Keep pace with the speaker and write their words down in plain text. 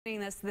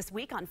This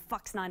week on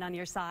Fox 9 on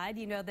Your Side,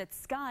 you know that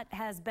Scott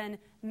has been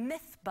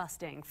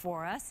myth-busting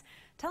for us,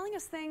 telling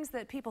us things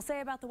that people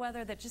say about the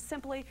weather that just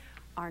simply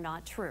are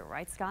not true.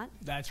 Right, Scott?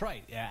 That's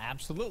right. Yeah,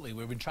 absolutely.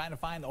 We've been trying to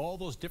find all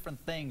those different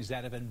things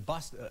that have been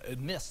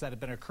myths that have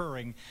been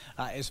occurring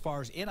as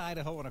far as in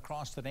Idaho and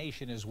across the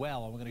nation as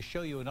well. And we're going to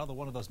show you another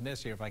one of those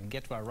myths here if I can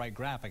get to our right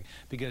graphic.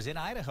 Because in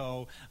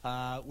Idaho,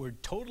 we're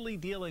totally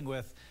dealing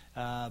with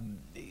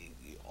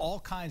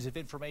all kinds of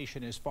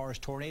information as far as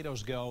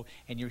tornadoes go,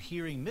 and you're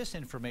hearing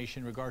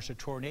misinformation in regards to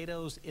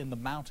tornadoes in the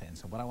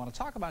mountains. And what I want to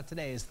talk about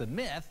today is the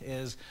myth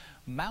is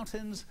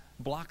mountains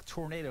block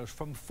tornadoes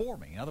from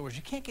forming. In other words,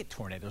 you can't get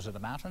tornadoes in the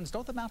mountains.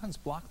 Don't the mountains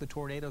block the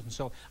tornadoes? And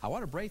so I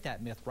want to break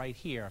that myth right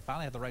here. I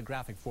finally have the right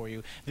graphic for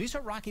you. These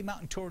are Rocky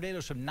Mountain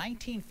tornadoes from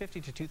 1950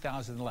 to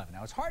 2011.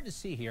 Now, it's hard to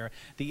see here.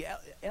 The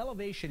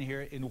elevation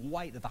here in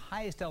white at the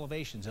highest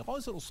elevations, and all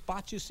those little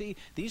spots you see,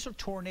 these are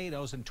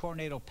tornadoes and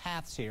tornado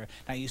paths here.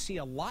 Now, you see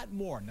a lot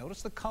more.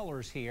 Notice the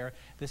colors here.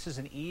 This is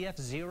an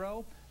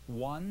EF0,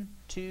 1,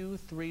 2,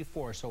 3,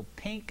 4. So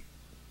pink,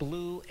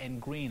 blue,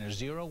 and green are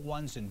 0,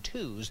 1s, and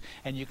 2s,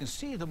 and you can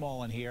see them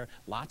all in here.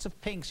 Lots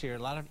of pinks here, a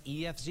lot of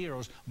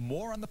EF0s,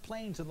 more on the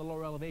plains and the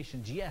lower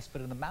elevations, yes,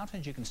 but in the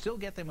mountains you can still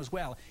get them as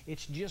well.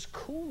 It's just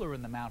cooler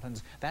in the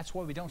mountains. That's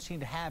why we don't seem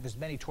to have as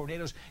many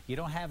tornadoes. You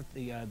don't have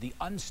the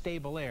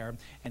unstable air,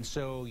 and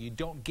so you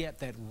don't get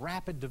that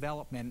rapid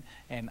development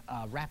and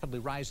rapidly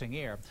rising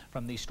air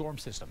from these storm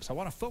systems. So I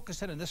want to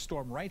focus in on this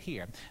storm right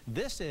here.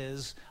 This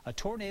is a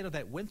tornado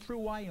that went through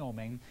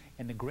Wyoming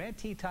in the Grand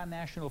Teton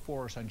National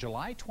Forest on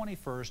July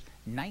 21st,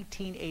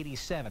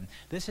 1987.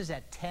 This is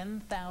at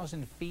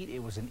 10,000 feet.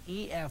 It was an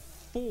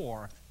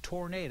EF4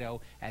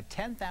 tornado. At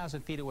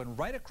 10,000 feet, it went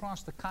right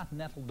across the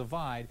Continental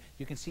Divide.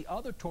 You can see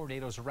other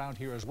tornadoes around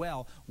here as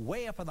well,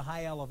 way up in the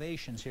high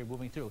elevations here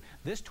moving through.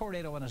 This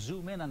tornado, I want to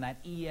zoom in on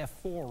that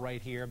EF4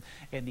 right here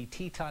in the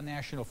Teton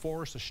National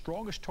Forest, the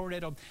strongest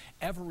tornado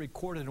ever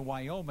recorded in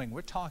Wyoming.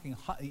 We're talking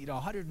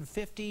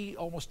 150,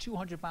 almost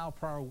 200 mile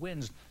per hour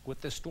winds with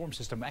this storm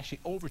system, actually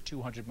over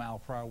 200 mile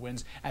per hour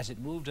winds as it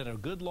moved at a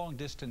good long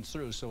distance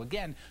through. So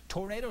again,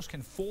 tornadoes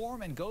can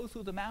form and go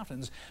through the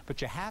mountains, but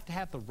you have to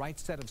have the right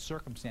set of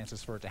circumstances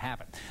for it to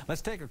happen.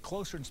 Let's take a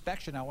closer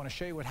inspection. I want to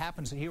show you what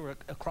happens here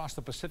across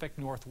the Pacific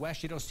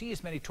Northwest. You don't see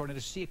as many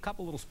tornadoes. You see a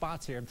couple little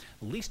spots here.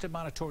 Least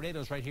amount of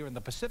tornadoes right here in the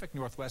Pacific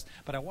Northwest,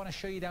 but I want to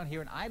show you down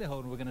here in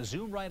Idaho, and we're going to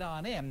zoom right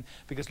on in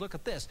because look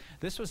at this.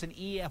 This was an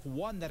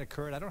EF1 that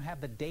occurred. I don't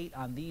have the date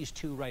on these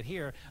two right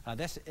here.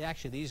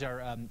 These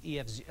are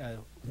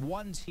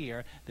EF1s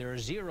here. There are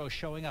zeros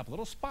showing up,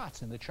 little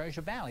spots in the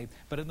Treasure Valley,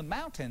 but in the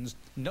mountains,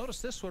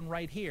 notice this one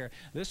right here.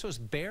 This was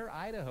Bear,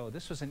 Idaho.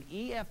 This was an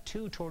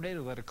EF2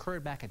 tornado that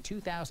occurred back in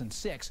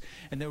 2006,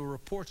 and there were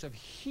reports of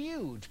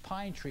huge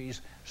pine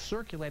trees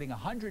circulating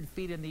 100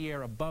 feet in the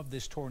air above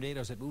this tornado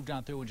as it moved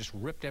on through and just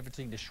ripped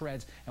everything to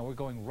shreds, and we're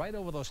going right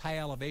over those high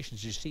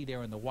elevations you see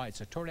there in the white.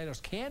 So tornadoes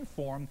can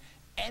form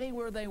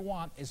anywhere they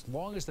want as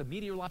long as the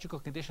meteorological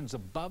conditions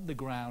above the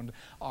ground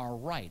are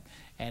right.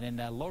 And in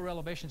lower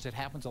elevations it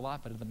happens a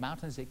lot, but in the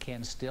mountains it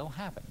can still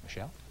happen.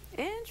 Michelle?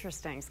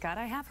 Interesting, Scott.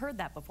 I have heard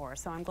that before,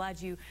 so I'm glad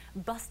you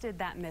busted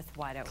that myth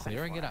wide open.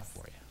 Clearing it up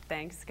for you.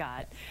 Thanks,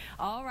 Scott.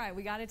 All right,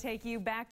 we got to take you back